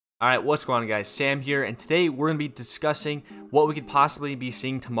Alright, what's going on guys? Sam here, and today we're going to be discussing what we could possibly be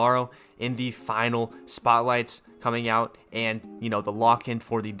seeing tomorrow in the final spotlights coming out, and the lock-in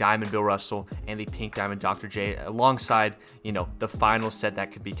for the Diamond Bill Russell and the Pink Diamond Dr. J, alongside the final set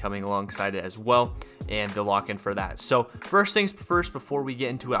that could be coming alongside it as well, and the lock-in for that. So first things first, before we get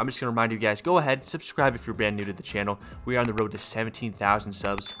into it, I'm just going to remind you guys, go ahead, subscribe if you're brand new to the channel. We are on the road to 17,000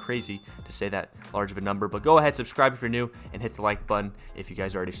 subs. Crazy to say that large of a number, but go ahead, subscribe if you're new, and hit the like button if you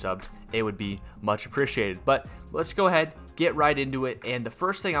guys already subbed. It would be much appreciated. But let's go ahead, get right into it. And the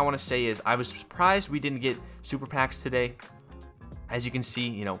first thing I want to say is I was surprised we didn't get super packs today. As you can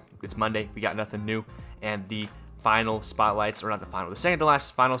see, it's Monday, we got nothing new, and the final spotlights, or not the final, the second to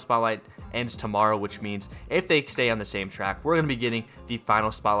last final spotlight ends tomorrow, which means if they stay on the same track, we're going to be getting the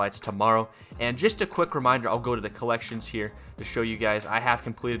final spotlights tomorrow. And just a quick reminder, I'll go to the collections here to show you guys I have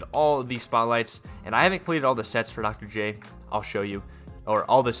completed all of these spotlights, and I haven't completed all the sets for Dr. J. I'll show you, or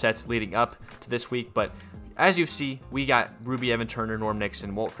all the sets leading up to this week. But as you see, we got Ruby, Evan Turner, Norm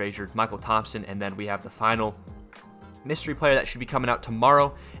Nixon, Walt Frazier, Michael Thompson, and then we have the final mystery player that should be coming out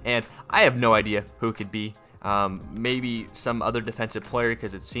tomorrow, and I have no idea who it could be. Maybe some other defensive player,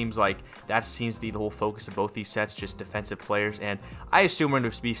 because it seems like that seems to be the whole focus of both these sets, just defensive players. And I assume we're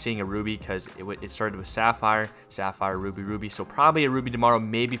going to be seeing a Ruby, because it started with Sapphire, Ruby, Ruby. So probably a Ruby tomorrow,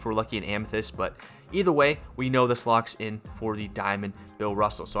 maybe if we're lucky an Amethyst. But either way, we know this locks in for the Diamond Bill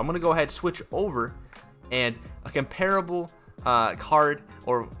Russell. So I'm going to go ahead and switch over, and a comparable card,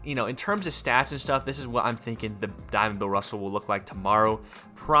 or in terms of stats and stuff, this is what I'm thinking the Diamond Bill Russell will look like tomorrow.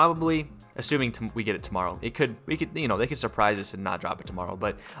 Probably, assuming we get it tomorrow. They could they could surprise us and not drop it tomorrow,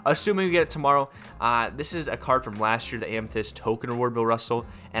 but assuming we get it tomorrow, this is a card from last year, the Amethyst Token Reward Bill Russell,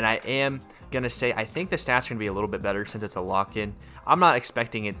 and I am gonna say I think the stats are gonna be a little bit better since it's a lock-in. I'm not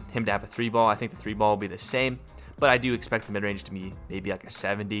expecting him to have a 3-ball. I think the 3-ball will be the same, but I do expect the mid-range to be maybe like a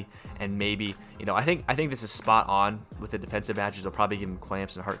 70, and maybe, I think this is spot on with the defensive badges. They'll probably give him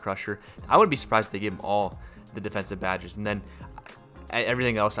Clamps and Heart Crusher. I wouldn't be surprised if they give him all the defensive badges, and then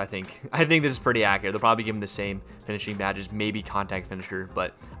everything else, I think this is pretty accurate. They'll probably give him the same finishing badges, maybe Contact Finisher,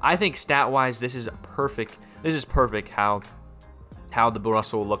 but I think stat-wise, this is perfect. This is perfect how the Bill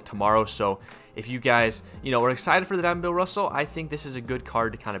Russell will look tomorrow. So if you guys, are excited for the Diamond Bill Russell, I think this is a good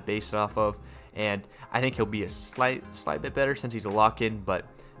card to kind of base it off of. And I think he'll be a slight bit better since he's a lock-in, but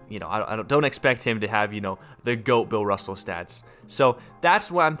I don't expect him to have the GOAT Bill Russell stats. So that's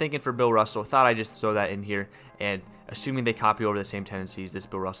what I'm thinking for Bill Russell. Thought I'd just throw that in here, and assuming they copy over the same tendencies, this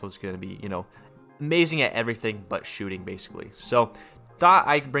Bill Russell is going to be amazing at everything but shooting, basically. So thought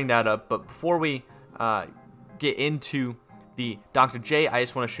I'd bring that up. But before we get into the Dr. J, I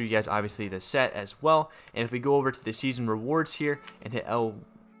just want to show you guys obviously the set as well. And if we go over to the season rewards here and hit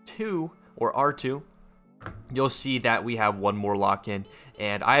L2 or R2, you'll see that we have one more lock-in,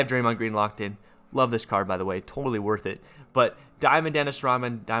 and I have Draymond Green locked in. Love this card, by the way, totally worth it. But Diamond Dennis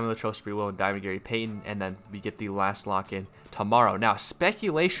Rodman, Diamond Latrell Sprewell, and Diamond Gary Payton, and then we get the last lock-in tomorrow. Now,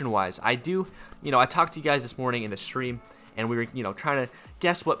 speculation-wise, I talked to you guys this morning in the stream, and we were, trying to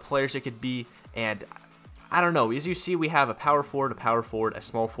guess what players it could be, and I don't know. As you see, we have a power forward, a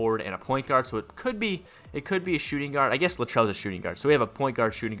small forward, and a point guard. So it could be a shooting guard. I guess Latrell's a shooting guard. So we have a point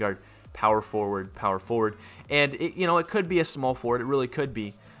guard, shooting guard, power forward, and it could be a small forward. It really could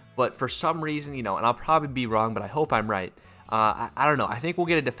be. But for some reason, and I'll probably be wrong, but I hope I'm right. I don't know. I think we'll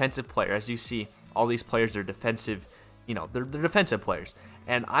get a defensive player. As you see, all these players are defensive. They're defensive players,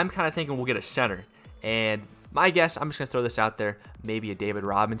 and I'm kind of thinking we'll get a center. And my guess, I'm just gonna throw this out there, maybe a David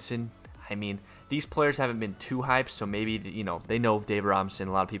Robinson. I mean, these players haven't been too hyped, so maybe, they know David Robinson.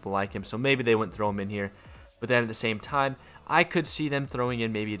 A lot of people like him, so maybe they wouldn't throw him in here. But then at the same time, I could see them throwing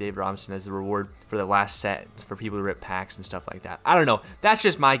in maybe a David Robinson as the reward for the last set for people to rip packs and stuff like that. I don't know. That's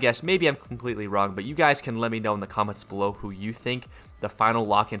just my guess. Maybe I'm completely wrong, but you guys can let me know in the comments below who you think the final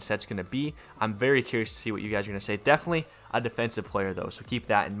lock-in set's going to be. I'm very curious to see what you guys are going to say. Definitely a defensive player, though, so keep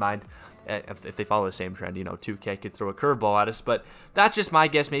that in mind. If they follow the same trend, 2K could throw a curveball at us, but that's just my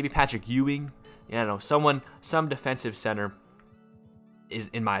guess. Maybe Patrick Ewing, some defensive center is,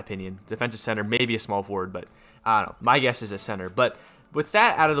 in my opinion, defensive center, maybe a small forward, but I don't know. My guess is a center. But with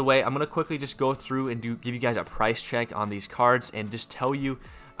that out of the way, I'm going to quickly just go through and give you guys a price check on these cards and just tell you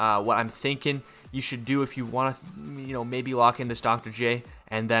what I'm thinking you should do if you want to, maybe lock in this Dr. J,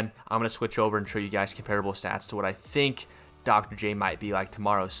 and then I'm going to switch over and show you guys comparable stats to what I think Dr. J might be like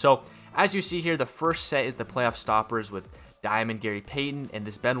tomorrow. So as you see here, the first set is the playoff stoppers with Diamond Gary Payton and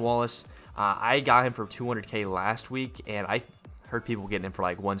this Ben Wallace. I got him for 200K last week, and I heard people getting him for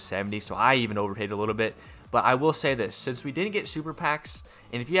like 170, so I even overpaid a little bit. But I will say this, since we didn't get super packs,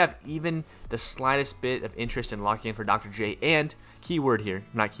 and if you have even the slightest bit of interest in locking in for Dr. J, and keyword here,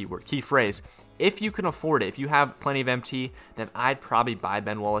 not keyword, key phrase. If you can afford it, if you have plenty of MT, then I'd probably buy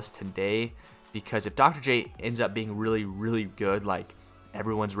Ben Wallace today, because if Dr. J ends up being really, really good, like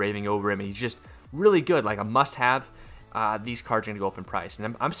everyone's raving over him, and he's just really good, like a must-have, these cards are going to go up in price.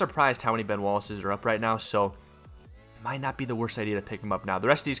 And I'm surprised how many Ben Wallaces are up right now, so might not be the worst idea to pick them up now. The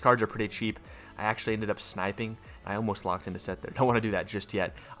rest of these cards are pretty cheap. I actually ended up sniping. I almost locked in the set there. Don't want to do that just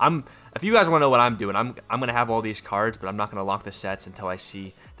yet. If you guys want to know what I'm doing, I'm going to have all these cards, but I'm not going to lock the sets until I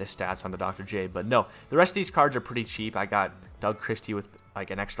see the stats on the Dr. J. But no, the rest of these cards are pretty cheap. I got Doug Christie with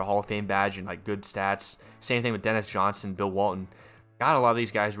like an extra Hall of Fame badge and like good stats. Same thing with Dennis Johnson, Bill Walton. Got a lot of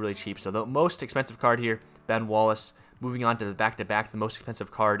these guys really cheap. So the most expensive card here, Ben Wallace. Moving on to the back-to-back, the most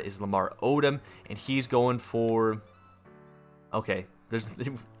expensive card is Lamar Odom, and he's going for... Okay,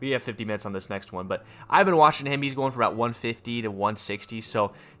 we have 50 minutes on this next one, but I've been watching him. He's going for about 150 to 160.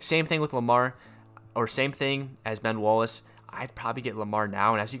 So same thing with Lamar, or same thing as Ben Wallace. I'd probably get Lamar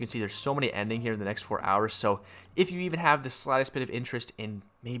now, and as you can see, there's so many ending here in the next 4 hours. So if you even have the slightest bit of interest in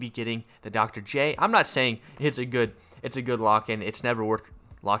maybe getting the Dr. J, I'm not saying it's a good lock-in. It's never worth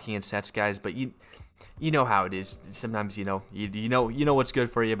locking in sets, guys, but you know how it is. Sometimes you know what's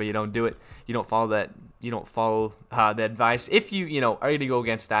good for you, but you don't do it. You don't follow that. You don't follow the advice. If you are going to go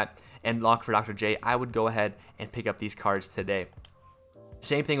against that and lock for Dr. J, I would go ahead and pick up these cards today.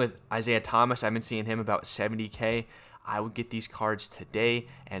 Same thing with Isaiah Thomas. I've been seeing him about 70K. I would get these cards today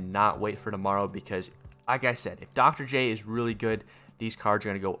and not wait for tomorrow, because, like I said, if Dr. J is really good, these cards are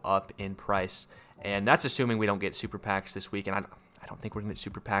going to go up in price. And that's assuming we don't get super packs this week. And I don't think we're going to get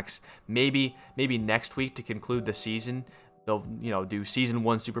super packs. Maybe next week to conclude the season, they'll do season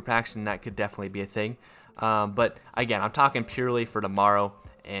 1 super packs, and that could definitely be a thing. But again, I'm talking purely for tomorrow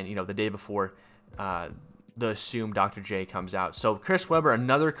and the day before the assumed Dr. J comes out. So Chris Webber,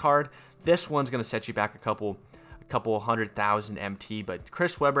 another card. This one's going to set you back a couple 100,000 MT, but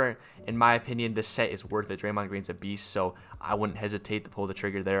Chris Webber, in my opinion, this set is worth it. Draymond Green's a beast, so I wouldn't hesitate to pull the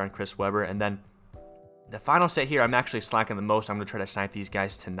trigger there on Chris Webber. And then the final set here, I'm actually slacking the most. I'm going to try to snipe these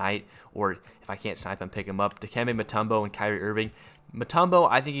guys tonight, or if I can't snipe them, pick them up. Dikembe Mutombo and Kyrie Irving. Mutombo,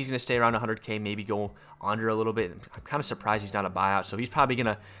 I think he's going to stay around 100K, maybe go under a little bit. I'm kind of surprised he's not a buyout, so he's probably going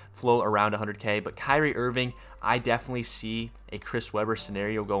to float around 100K. But Kyrie Irving, I definitely see a Chris Webber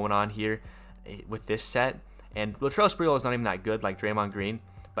scenario going on here with this set. And Latrell Sprewell is not even that good like Draymond Green.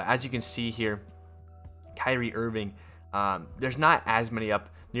 But as you can see here, Kyrie Irving, there's not as many up,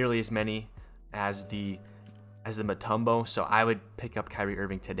 nearly as many as the Mutombo, so I would pick up Kyrie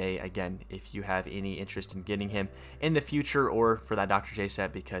Irving today, again, if you have any interest in getting him in the future or for that Dr. J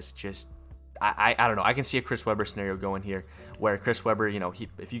set, because just I don't know, I can see a Chris Webber scenario going here, where Chris Webber,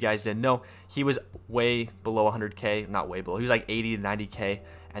 if you guys didn't know, he was way below 100K, not way below, he was like 80 to 90K,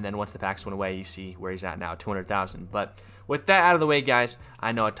 and then once the packs went away, you see where he's at now, 200,000. But with that out of the way, guys,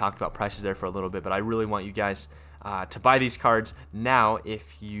 I know I talked about prices there for a little bit, but I really want you guys to buy these cards now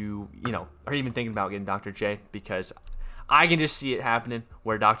if you are even thinking about getting Dr. J, because I can just see it happening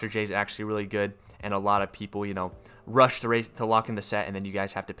where Dr. J is actually really good, and a lot of people rush to lock in the set, and then you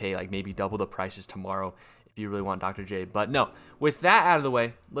guys have to pay like maybe double the prices tomorrow if you really want Dr. J. But no, with that out of the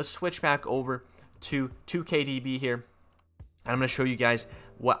way, let's switch back over to 2KDB here. I'm going to show you guys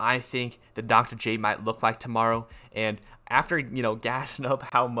what I think the Dr. J might look like tomorrow. And after gassing up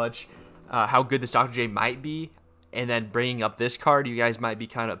how good this Dr. J might be, and then bringing up this card, you guys might be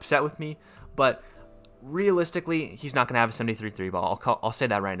kind of upset with me, but realistically, he's not going to have a 73 3 ball. I'll say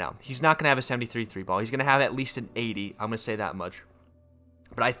that right now. He's not going to have a 73 3 ball. He's going to have at least an 80. I'm going to say that much.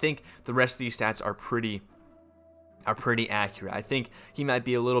 But I think the rest of these stats are pretty accurate. I think he might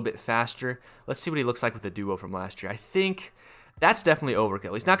be a little bit faster. Let's see what he looks like with the duo from last year. I think that's definitely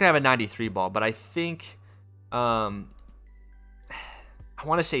overkill. He's not going to have a 93 ball, but I think I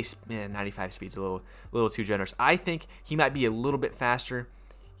want to say 95 speed's a little too generous. I think he might be a little bit faster.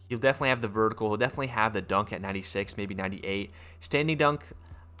 He'll definitely have the vertical. He'll definitely have the dunk at 96, maybe 98. Standing dunk,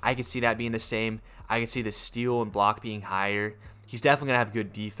 I could see that being the same. I could see the steal and block being higher. He's definitely going to have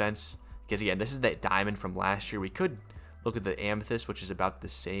good defense, because, again, this is that diamond from last year. We could look at the amethyst, which is about the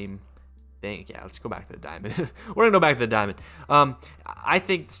same thing. Yeah, let's go back to the diamond. We're going to go back to the diamond. I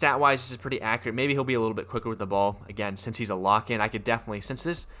think stat-wise, this is pretty accurate. Maybe he'll be a little bit quicker with the ball. Again, since he's a lock-in, I could definitely, since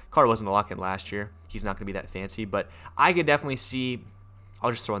this card wasn't a lock-in last year, he's not going to be that fancy, but I could definitely see,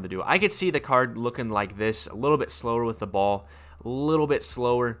 I'll just throw in the duo. I could see the card looking like this, a little bit slower with the ball, a little bit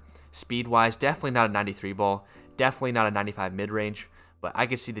slower speed-wise. Definitely not a 93 ball. Definitely not a 95 mid-range, but I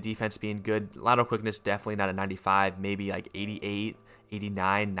could see the defense being good. Lateral quickness, definitely not a 95, maybe like 88,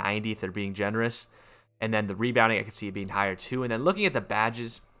 89, 90 if they're being generous. And then the rebounding, I could see it being higher too. And then looking at the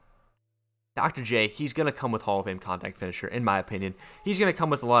badges, Dr. J, he's going to come with Hall of Fame contact finisher, in my opinion. He's going to come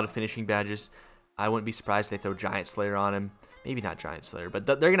with a lot of finishing badges. I wouldn't be surprised if they throw Giant Slayer on him. Maybe not Giant Slayer, but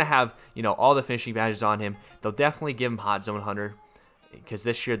they're going to have, you know, all the finishing badges on him. They'll definitely give him Hot Zone Hunter, because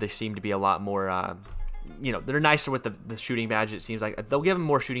this year they seem to be a lot more, you know, they're nicer with the shooting badges. It seems like they'll give him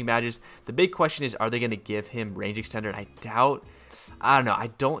more shooting badges. The big question is, are they going to give him range extender? And I don't know. I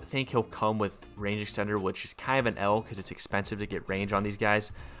don't think he'll come with range extender, which is kind of an L because it's expensive to get range on these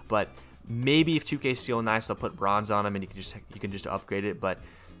guys. But maybe if 2K's feeling nice, they'll put bronze on him and you can just upgrade it. But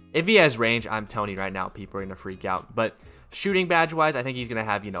if he has range, I'm telling you right now, people are going to freak out. But shooting badge wise, I think he's going to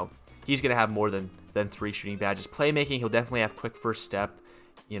have, you know, he's going to have more than 3 shooting badges. Playmaking, he'll definitely have quick first step.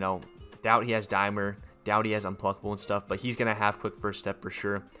 You know, doubt he has Dimer, doubt he has unpluckable and stuff, but he's going to have quick first step for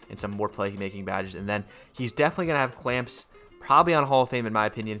sure and some more playmaking badges. And then he's definitely going to have clamps, probably on Hall of Fame in my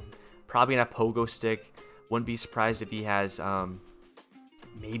opinion. Probably going to have pogo stick. Wouldn't be surprised if he has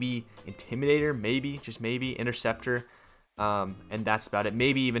maybe Intimidator, maybe, just maybe, Interceptor, and that's about it.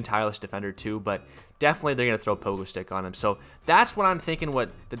 Maybe even Tireless Defender too, but definitely they're going to throw Pogo Stick on him. So that's what I'm thinking what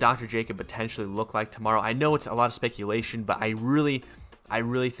the Dr. J could potentially look like tomorrow. I know it's a lot of speculation, but I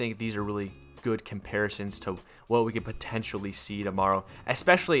really think these are really good comparisons to what we could potentially see tomorrow.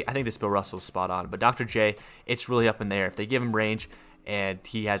 Especially, I think this Bill Russell is spot on, but Dr. J, it's really up in the air. If they give him range and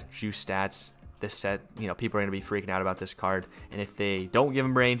he has juice stats, this set, you know, people are going to be freaking out about this card. And if they don't give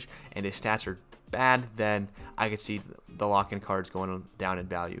him range and his stats are bad, then I could see the lock-in cards going down in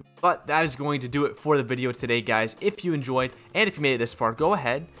value. But that is going to do it for the video today, guys. If you enjoyed and if you made it this far, go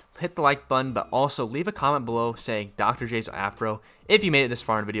ahead, hit the like button, but also leave a comment below saying Dr. J's Afro if you made it this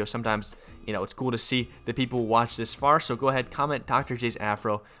far in a video. Sometimes, you know, it's cool to see the people who watch this far, so go ahead, comment Dr. J's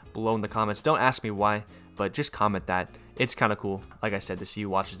Afro below in the comments. Don't ask me why, but just comment that. It's kind of cool, like I said, to see who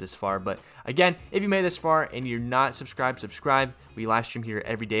watches this far. But again, if you made it this far and you're not subscribed, subscribe. We live stream here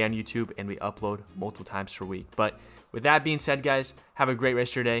every day on YouTube and we upload multiple times per week. But with that being said, guys, have a great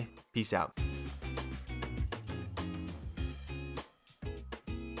rest of your day. Peace out.